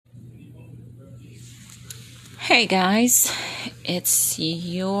Hey guys, it's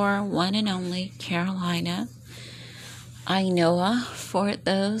your one and only Carolina. Inoa for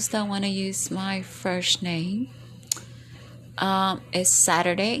those that want to use my first name. It's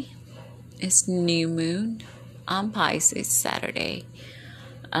Saturday. It's new moon on Pisces Saturday.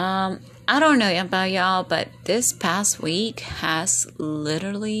 I don't know about y'all, but this past week has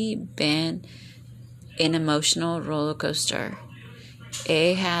literally been an emotional roller coaster.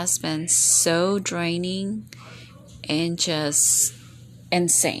 It has been so draining and just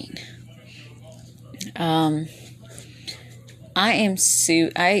insane. I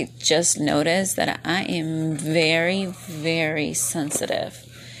just noticed that I am very, very sensitive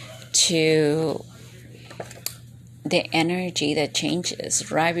to the energy that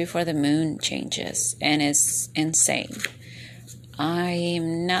changes right before the moon changes, and it's insane. I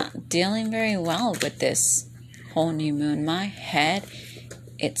am not dealing very well with this whole new moon. My head,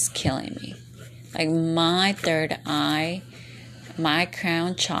 it's killing me. Like my third eye, my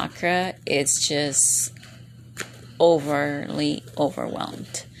crown chakra is just overly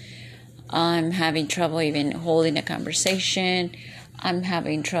overwhelmed. I'm having trouble even holding a conversation. I'm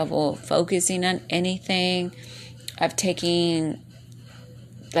having trouble focusing on anything. I've taken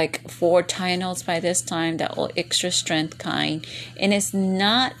like 4 Tylenols by this time, that extra strength kind. And it's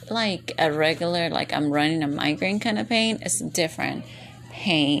not like a regular, like I'm running a migraine kind of pain. It's a different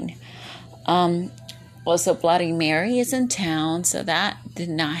pain. Also, Bloody Mary is in town, so that did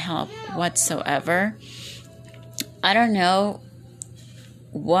not help whatsoever. I don't know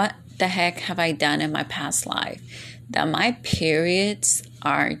what the heck have I done in my past life that my periods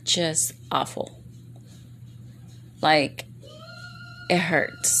are just awful. Like, it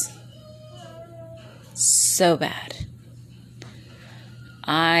hurts so bad.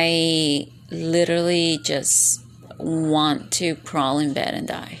 I literally just want to crawl in bed and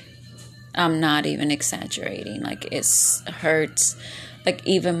die. I'm not even exaggerating. Like, it hurts. Like,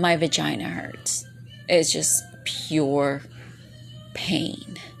 even my vagina hurts. It's just pure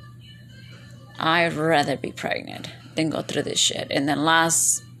pain. I'd rather be pregnant than go through this shit. And the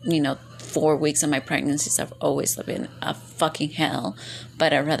last, 4 weeks of my pregnancies have always been a fucking hell.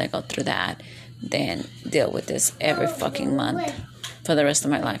 But I'd rather go through that than deal with this every fucking month for the rest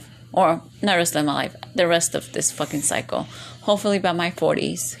of my life. Or not the rest of my life, the rest of this fucking cycle. Hopefully by my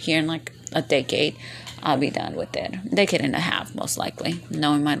 40s, here in like a decade, I'll be done with it. Decade and a half, most likely,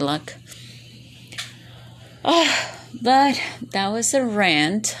 knowing my luck. But that was a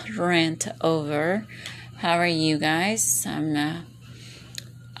rant over. How are you guys?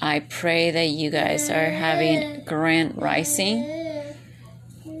 I pray that you guys are having grand rising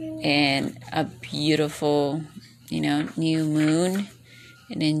and a beautiful, new moon,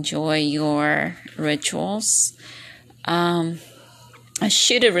 and enjoy your rituals. I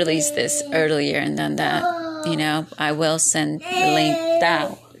should have released this earlier, and then that, I will send the link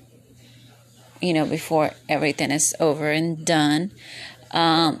down, before everything is over and done.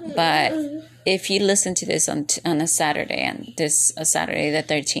 But if you listen to this on a Saturday, and this Saturday the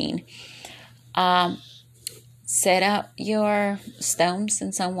 13th, set up your stones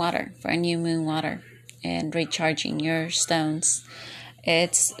in some water for a new moon water and recharging your stones.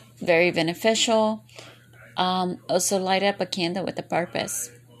 It's very beneficial. Also light up a candle with a purpose.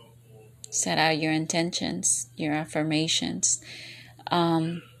 Set out your intentions, your affirmations.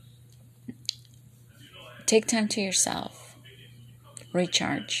 Take time to yourself.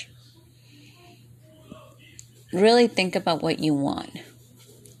 Recharge. Really think about what you want.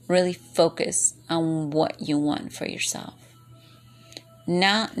 Really focus on what you want for yourself.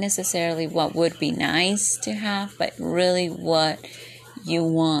 Not necessarily what would be nice to have, but really what you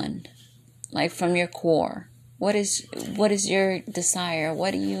want. Like from your core. What is your desire?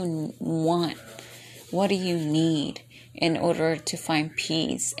 What do you want? What do you need in order to find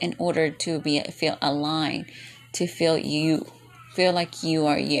peace? In order to feel aligned, to feel like you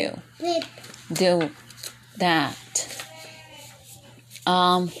are you. Do that.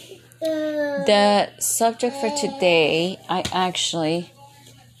 The subject for today, I actually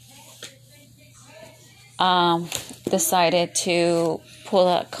decided to pull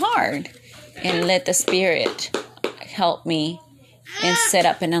a card and let the spirit help me and set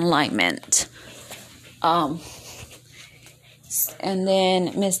up an alignment. And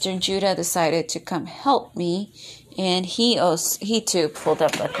then Mr. Judah decided to come help me, and he too pulled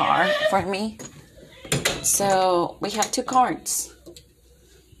up a card for me. So we have 2 cards.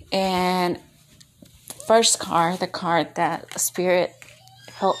 And first card, the card that spirit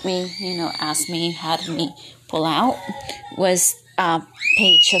helped me, asked me, had me pull out, was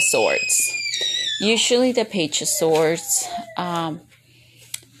Page of Swords. Usually the Page of Swords,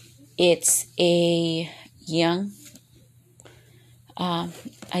 it's a young,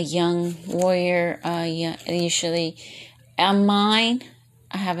 a young warrior. Usually, mine,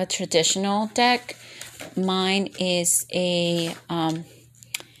 I have a traditional deck. Mine is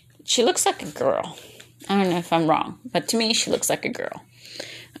she looks like a girl. I don't know if I'm wrong, but to me, she looks like a girl.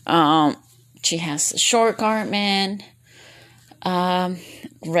 She has a short garment,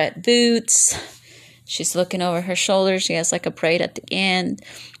 red boots. She's looking over her shoulder. She has like a braid at the end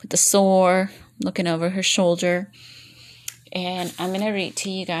with the sword looking over her shoulder. And I'm going to read to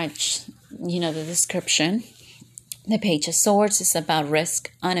you guys, the description. The Page of Swords is about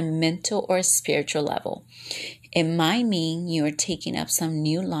risk on a mental or spiritual level. It might mean you are taking up some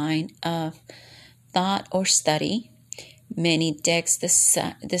new line of thought or study. Many decks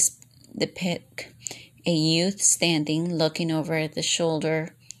depict a youth standing, looking over his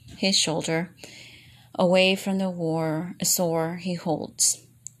shoulder, away from the sword he holds.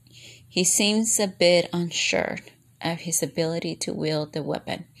 He seems a bit unsure of his ability to wield the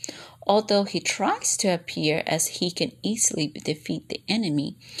weapon. Although he tries to appear as he can easily defeat the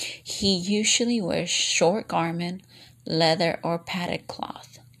enemy, he usually wears short garment, leather, or padded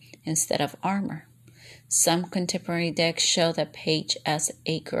cloth instead of armor. Some contemporary decks show the page as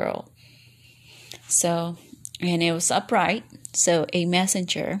a girl. And it was upright, so a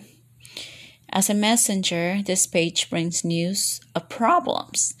messenger. As a messenger, this page brings news of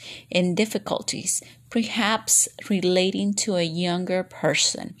problems and difficulties, perhaps relating to a younger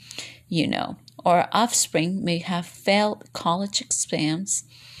person, or offspring may have failed college exams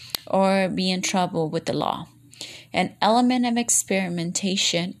or be in trouble with the law. An element of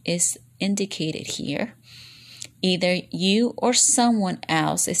experimentation is indicated here. Either you or someone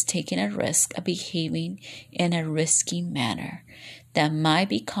else is taking a risk of behaving in a risky manner that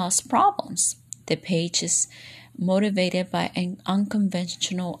might cause problems. The page is motivated by an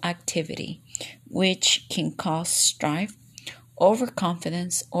unconventional activity, which can cause strife,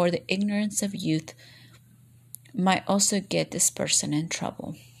 overconfidence, or the ignorance of youth might also get this person in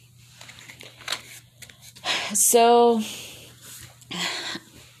trouble. So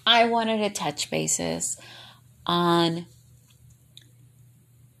I wanted to touch bases on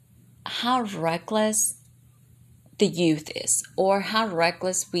how reckless the youth is, or how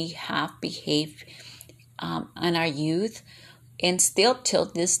reckless we have behaved in our youth, and still till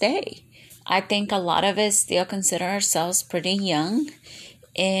this day. I think a lot of us still consider ourselves pretty young,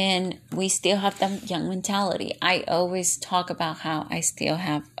 and we still have that young mentality. I always talk about how I still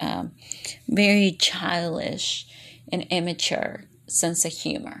have very childish and immature sense of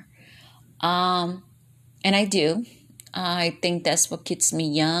humor. And I do. I think that's what keeps me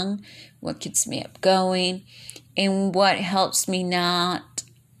young, what keeps me upgoing, and what helps me not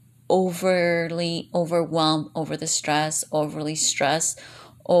overly overwhelmed over the stress, overly stressed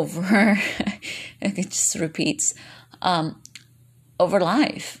over, it just repeats, over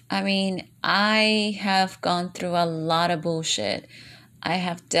life. I mean, I have gone through a lot of bullshit. I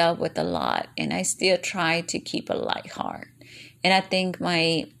have dealt with a lot, and I still try to keep a light heart. And I think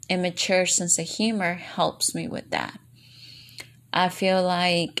my immature sense of humor helps me with that. I feel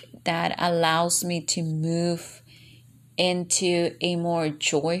like that allows me to move into a more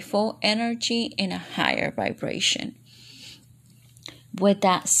joyful energy and a higher vibration. With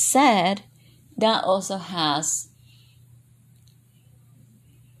that said, that also has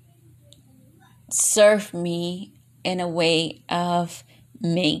served me in a way of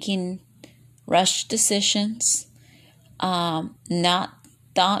making rush decisions, not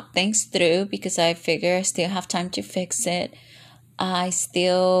thought things through, because I figure I still have time to fix it. I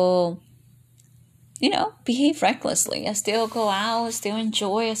still, behave recklessly. I still go out, I still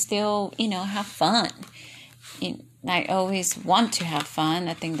enjoy, I still, have fun. I always want to have fun.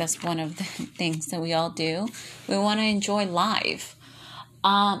 I think that's one of the things that we all do. We want to enjoy life.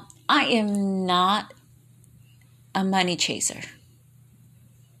 I am not a money chaser.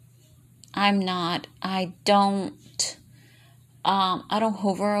 I'm not. I don't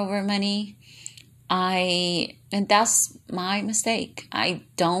hover over money. And that's my mistake. I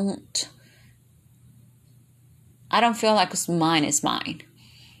don't feel like what's mine is mine.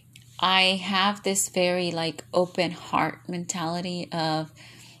 I have this very open heart mentality of,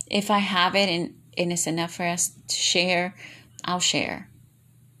 if I have it and it's enough for us to share, I'll share.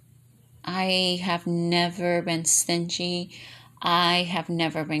 I have never been stingy. I have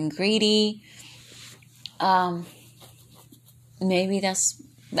never been greedy. Maybe that's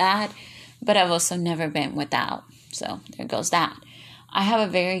bad, but I've also never been without. So there goes that. I have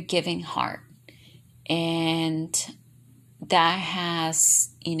a very giving heart, and that has,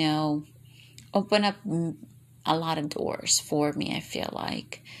 opened up a lot of doors for me, I feel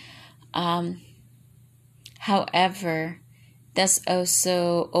like. However, that's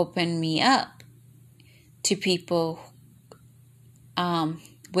also opened me up to people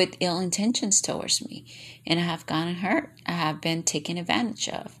with ill intentions towards me, and I have gotten hurt. I have been taken advantage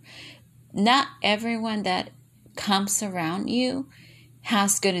of. Not everyone that comes around you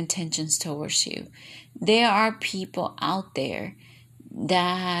has good intentions towards you. There are people out there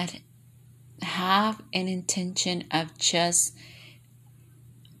that have an intention of just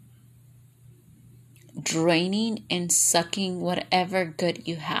draining and sucking whatever good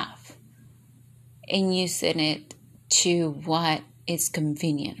you have and using it to what is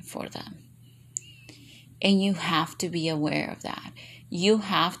convenient for them. And you have to be aware of that. You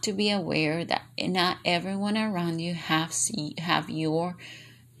have to be aware that not everyone around you have your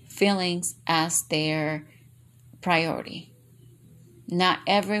feelings as their priority. Not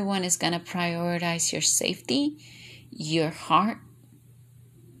everyone is going to prioritize your safety, your heart.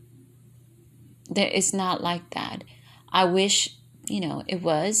 It's not like that. I wish, it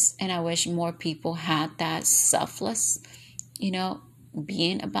was, and I wish more people had that selfless,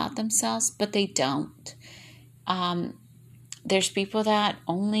 being about themselves, but they don't. There's people that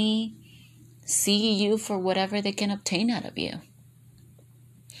only see you for whatever they can obtain out of you.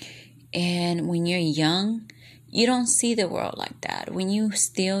 And when you're young, you don't see the world like that. When you're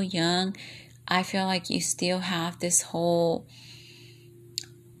still young, I feel like you still have this whole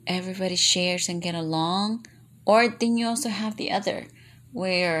everybody shares and get along. Or then you also have the other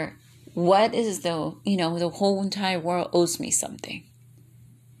where what is the whole entire world owes me something.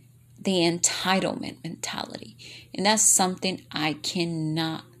 The entitlement mentality. And that's something I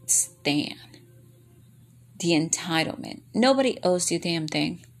cannot stand. The entitlement. Nobody owes you a damn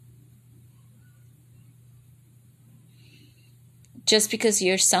thing. Just because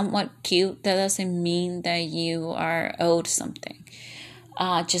you're somewhat cute, that doesn't mean that you are owed something.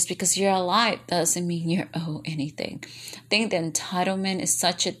 Just because you're alive doesn't mean you're owed anything. I think the entitlement is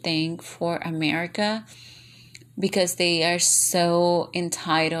such a thing for America because they are so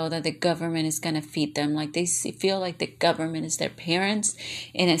entitled that the government is going to feed them. Like they feel like the government is their parents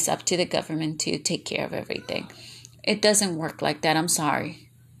and it's up to the government to take care of everything. It doesn't work like that. I'm sorry.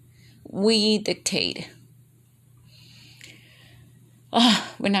 We dictate.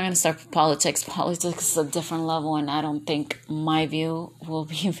 We're not going to start with politics. Politics is a different level, and I don't think my view will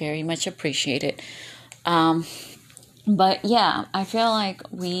be very much appreciated. But yeah, I feel like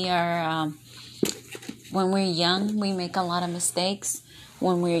we are, when we're young, we make a lot of mistakes.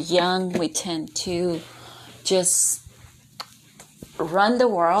 When we're young, we tend to just run the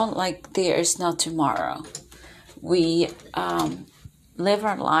world like there is no tomorrow. We live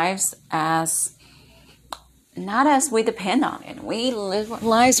our lives not as we depend on it. We live our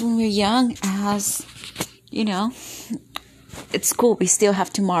lives when we're young as, it's cool. We still have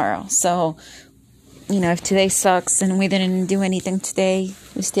tomorrow. So, if today sucks and we didn't do anything today,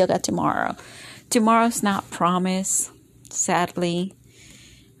 we still got tomorrow. Tomorrow's not promised, sadly.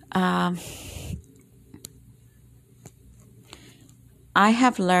 I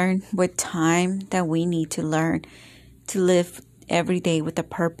have learned with time that we need to learn to live every day with a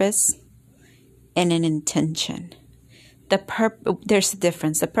purpose and an intention. There's a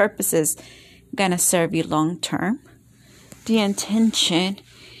difference. The purpose is going to serve you long term. The intention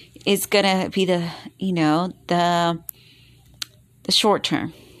is going to be the short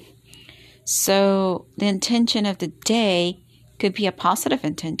term. So the intention of the day could be a positive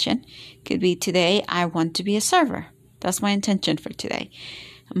intention. Could be today, I want to be a server. That's my intention for today.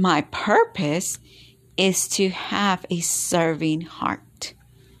 My purpose is to have a serving heart.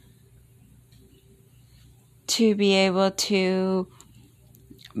 To be able to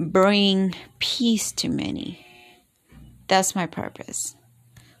bring peace to many. That's my purpose.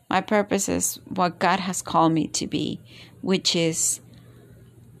 My purpose is what God has called me to be, which is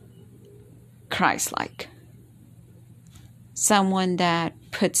Christ-like. Someone that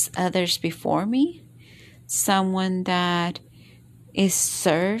puts others before me. Someone that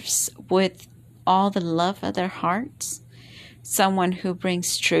serves with all the love of their hearts. Someone who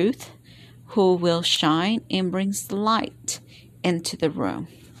brings truth, who will shine and brings light into the room.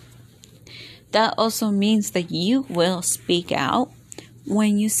 That also means that you will speak out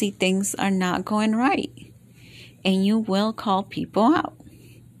when you see things are not going right. And you will call people out.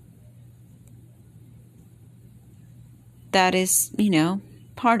 That is,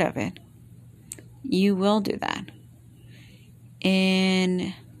 part of it. You will do that.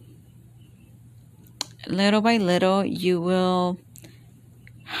 And little by little, you will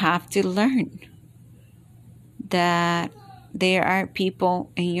have to learn that there are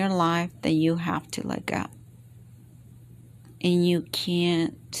people in your life that you have to let go. And you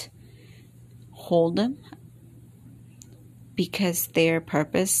can't hold them because their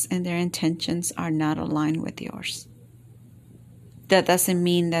purpose and their intentions are not aligned with yours. That doesn't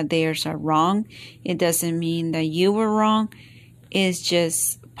mean that theirs are wrong. It doesn't mean that you were wrong. It's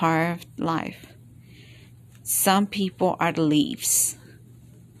just part of life. Some people are leaves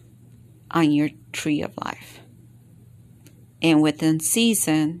on your tree of life. And within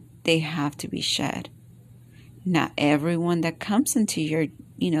season, they have to be shed. Not everyone that comes into your,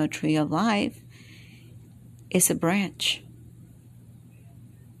 tree of life is a branch.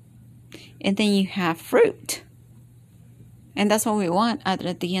 And then you have fruit. And that's what we want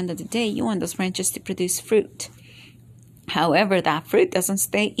at the end of the day. You want those branches to produce fruit. However, that fruit doesn't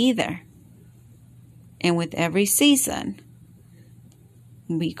stay either. And with every season,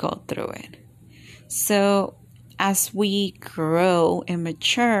 we go through it. So as we grow and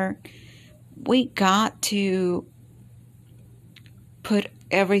mature, we got to put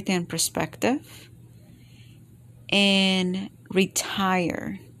everything in perspective and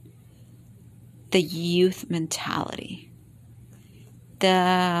retire the youth mentality.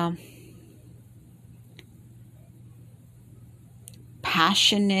 The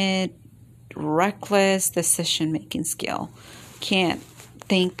passionate, reckless decision-making skill. Can't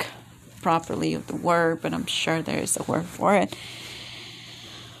think properly of the word, but I'm sure there is a word for it.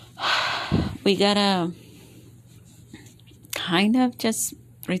 We gotta kind of just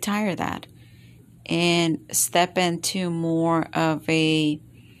retire that and step into more of a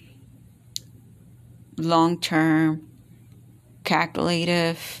long-term,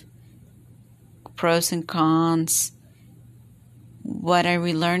 calculative, pros and cons. What are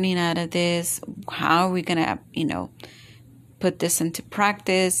we learning out of this? How are we going to, put this into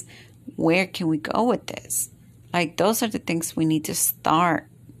practice? Where can we go with this? Like, those are the things we need to start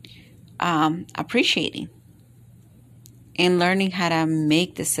appreciating and learning how to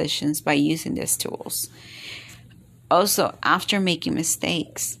make decisions by using these tools. Also, after making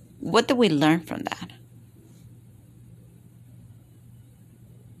mistakes, what do we learn from that?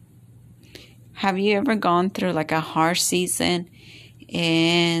 Have you ever gone through like a harsh season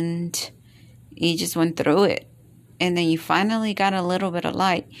and you just went through it and then you finally got a little bit of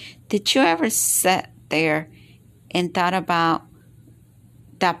light? Did you ever sit there and thought about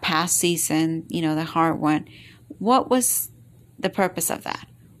that past season, the hard one? What was the purpose of that?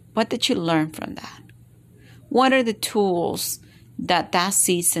 What did you learn from that? What are the tools that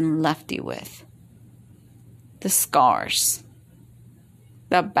season left you with? The scars,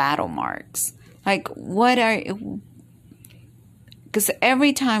 the battle marks. Like, what are, because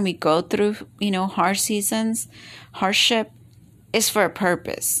every time we go through, harsh seasons, hardship is for a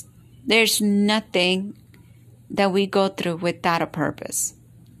purpose. There's nothing that we go through without a purpose.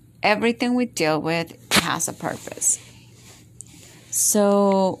 Everything we deal with has a purpose.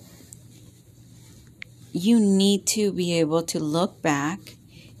 So you need to be able to look back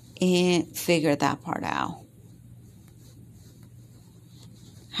and figure that part out.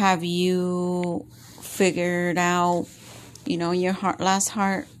 Have you figured out, your last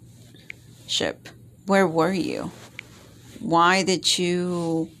hardship? Where were you? Why did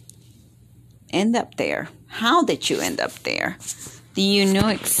you end up there? How did you end up there? Do you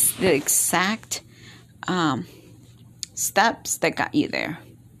know the exact steps that got you there?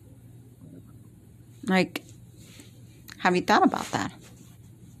 Like, have you thought about that?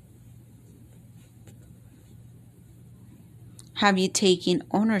 Have you taken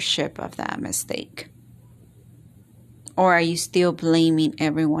ownership of that mistake? Or are you still blaming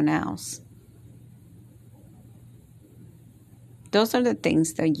everyone else? Those are the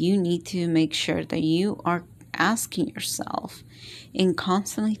things that you need to make sure that you are asking yourself and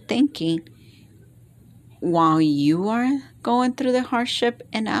constantly thinking while you are going through the hardship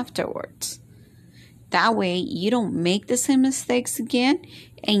and afterwards. That way you don't make the same mistakes again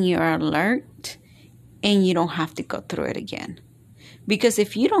and you're alert and you don't have to go through it again. Because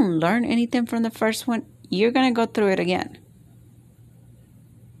if you don't learn anything from the first one, you're going to go through it again.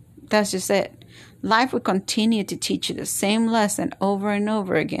 That's just it. Life will continue to teach you the same lesson over and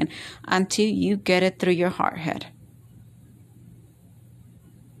over again until you get it through your hard head.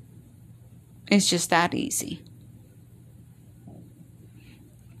 It's just that easy.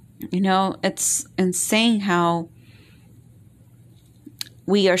 It's insane how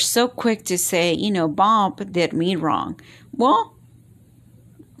we are so quick to say, Bob did me wrong. Well,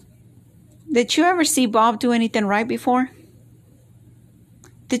 did you ever see Bob do anything right before?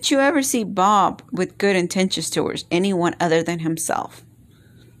 Did you ever see Bob with good intentions towards anyone other than himself?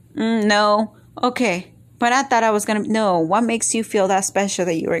 No. Okay. But I thought I was going to... No. What makes you feel that special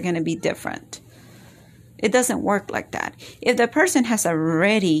that you are going to be different? It doesn't work like that. If the person has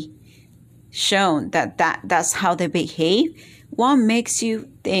already shown that that's how they behave, What makes you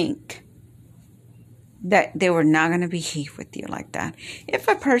think that they were not going to behave with you like that? If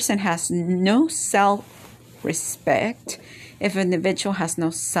a person has no self-respect, if an individual has no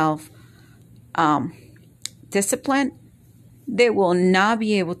self-discipline, they will not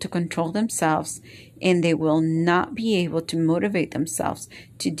be able to control themselves, and they will not be able to motivate themselves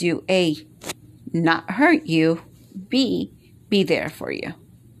to do A, not hurt you, B, be there for you.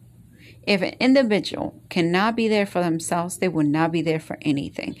 If an individual cannot be there for themselves, they will not be there for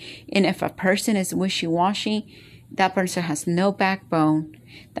anything. And if a person is wishy-washy, that person has no backbone.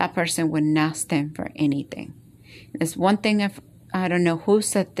 That person will not stand for anything. There's one thing, I don't know who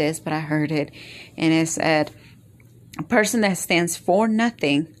said this, but I heard it. And it said, a person that stands for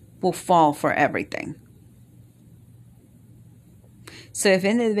nothing will fall for everything. So if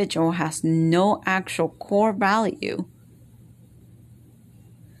an individual has no actual core value,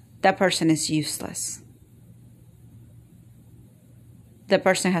 that person is useless. The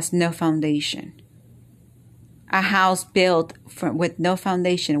person has no foundation. A house built with no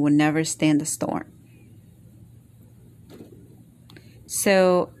foundation will never stand the storm.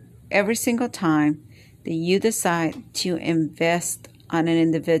 So every single time that you decide to invest on an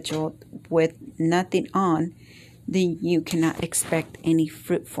individual with nothing on, then you cannot expect any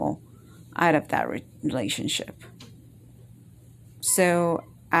fruitful out of that relationship. So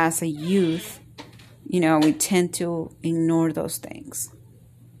as a youth, we tend to ignore those things.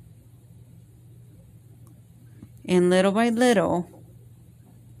 And little by little,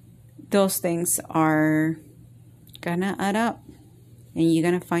 those things are gonna add up, and you're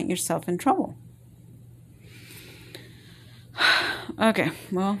gonna find yourself in trouble. Okay,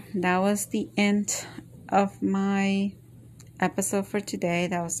 well, that was the end of my episode for today.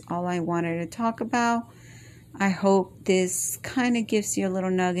 That was all I wanted to talk about. I hope this kind of gives you a little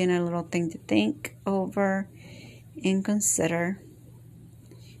nugget, a little thing to think over and consider.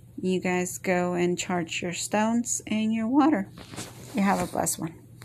 You guys go and charge your stones and your water. You have a blessed one.